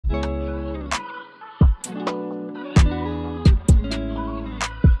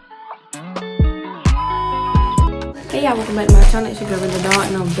Hey y'all, welcome back to my channel. It's your girl the dog,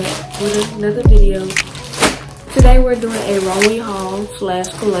 and I'm back with another video. Today we're doing a Romwe haul /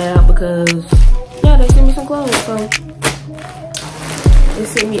 collab because yeah, they sent me some clothes. So they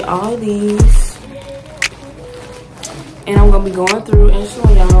sent me all these, and I'm gonna be going through and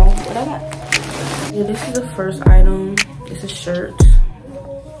showing y'all what I got. Yeah, this is the first item. It's a shirt.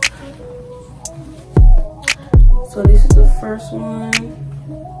 So this is the first one.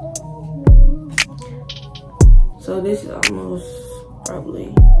 So this is almost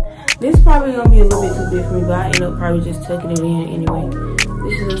this is probably gonna be a little bit too big for me, but I end up probably just tucking it in anyway.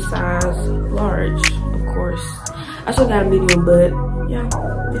 This is a size large, of course. I should got a medium, but yeah,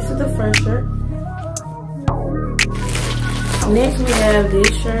 this is the first shirt. Next we have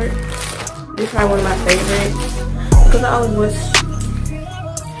this shirt. This is probably one of my favorites because I always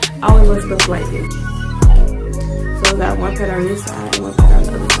wear stuff like this. So I got one pattern on this side and one pattern on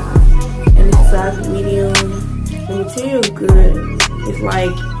the other side, and this is size medium. The material is good. It's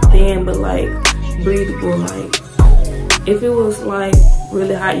like thin but like breathable. Like if it was like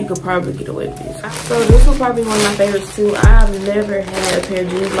really hot, you could probably get away with this. So this was probably one of my favorites too. I've never had a pair of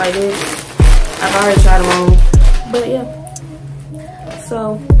jeans like this. I've already tried them on, but yeah.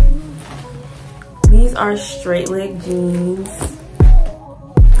 So these are straight leg jeans,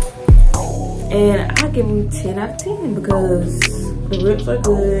 and I give them 10 out of 10 because the rips are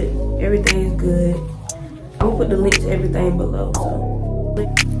good, everything is good. I'm gonna put the link to everything below. So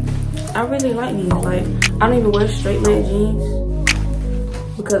I really like these. Like I don't even wear straight leg jeans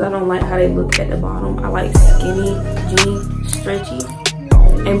because I don't like how they look at the bottom. I like skinny jeans, stretchy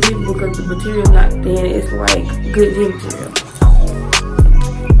and breathable because the material is not thin. It's like good jean material.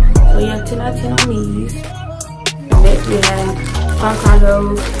 So yeah, 10 out of 10 on these. Next we have some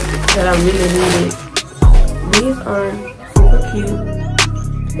cargos that I really needed. These are super cute.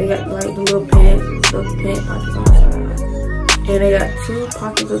 They got like the little pants, the pant pockets on the side. And they got 2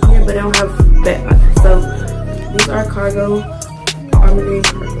 pockets up here, but they don't have back pockets. So these are cargo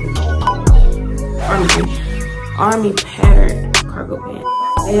army pattern cargo pants.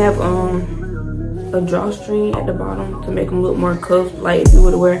 They have a drawstring at the bottom to make them look more cuffed, like if you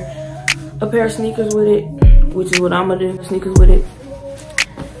were to wear a pair of sneakers with it, which is what I'm gonna do, sneakers with it.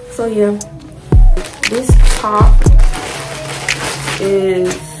 So yeah, this top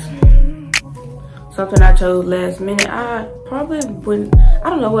is something I chose last minute. I probably wouldn't, I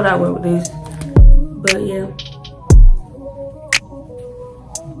don't know what I wear with this, but yeah.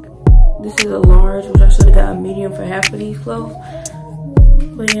 This is a large, which I should have got a medium for half of these clothes.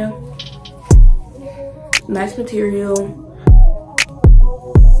 But yeah, nice material.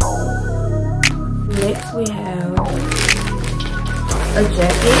 Next we have a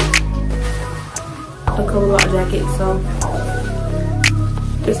jacket, a cover-up jacket. So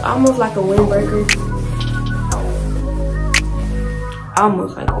it's almost like a windbreaker.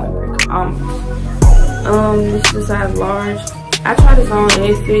 Almost like a windbreaker. Almost. This is the size large. I tried this on and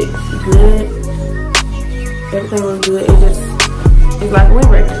it fits good. Everything was good. It's like a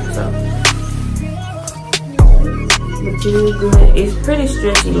windbreaker. So material good. It's pretty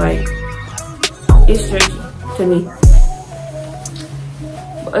stretchy. Like it's stretchy to me.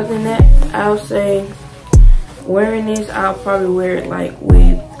 But other than that, I'll say wearing this, I'll probably wear it like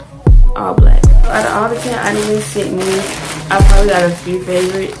with all black. Out of all the 10 items they sent me, I probably got a few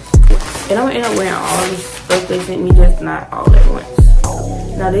favorites. And I'm gonna end up wearing all the stuff they sent me, just not all at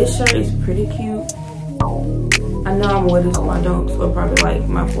once. Now this shirt is pretty cute. I know I'm gonna wear this with my dunks or probably like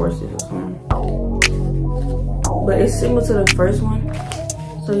my forces or something. But it's similar to the first one.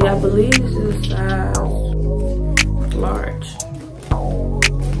 So yeah, I believe this is a size large.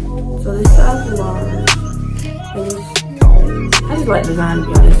 So this size large. I just like design, to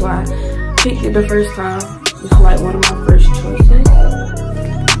be honest. So I picked it the first time. It's like one of my first choices.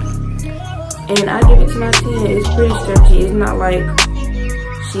 And I give it 10 out of 10. It's pretty stretchy. It's not like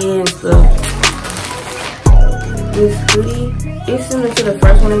Shein stuff. This hoodie, it's similar to the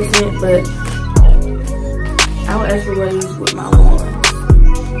first one they sent, but I would actually wear these with my ones.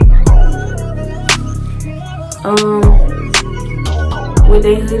 With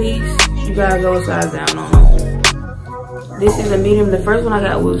their hoodies, you gotta go a size down on them. This is a medium. The first one I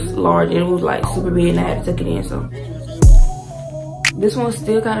got was large and it was like super big and I had to tuck it in. So this one's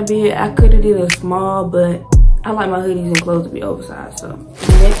still kind of big. I could have did a small, but I like my hoodies and clothes to be oversized. So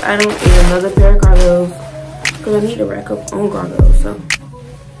the next item is another pair of cargos because I need to rack up on cargos. So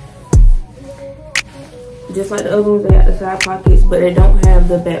just like the other ones, they got the side pockets, but they don't have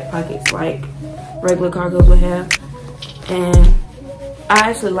the back pockets like regular cargos would have. And I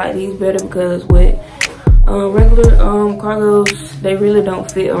actually like these better because with Regular cargos, they really don't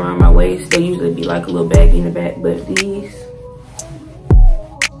fit around my waist. They usually be like a little baggy in the back, but these,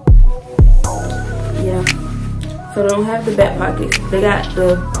 yeah. So they don't have the back pockets. They got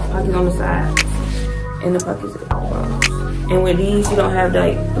the pockets on the sides and the pockets at the bottom. And with these, you don't have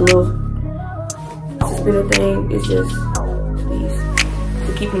like the little suspender thing. It's just these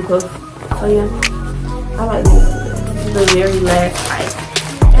to keep them close. So yeah, I like these. This is the very last item.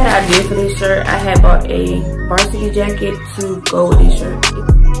 I did for this shirt. I had bought a varsity jacket to go with this shirt.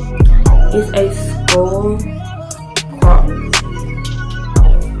 It's a skull crop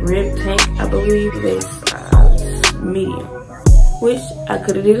rib tank, I believe. It's size medium, which I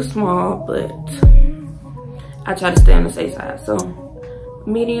could have did a small, but I try to stay on the safe side. So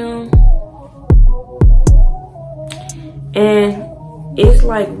medium, and it's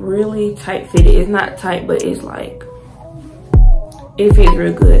like really tight fitted. It's not tight, but it's like, it fits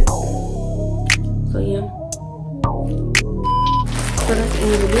real good. So yeah. So that's the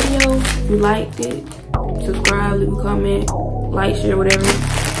end of the video. If you liked it, subscribe, leave a comment, like, share, whatever.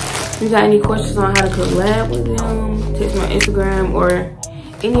 If you got any questions on how to collab with them, text me on Instagram or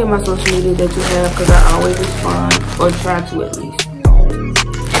any of my social media that you have, because I always respond, or try to at least.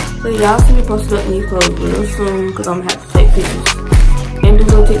 So y'all see me posted up these clothes real soon, because I'm gonna have to take pictures and do a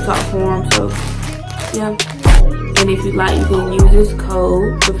little TikTok for them. So yeah. And if you like, you can use this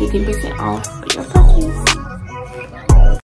code for 15% off.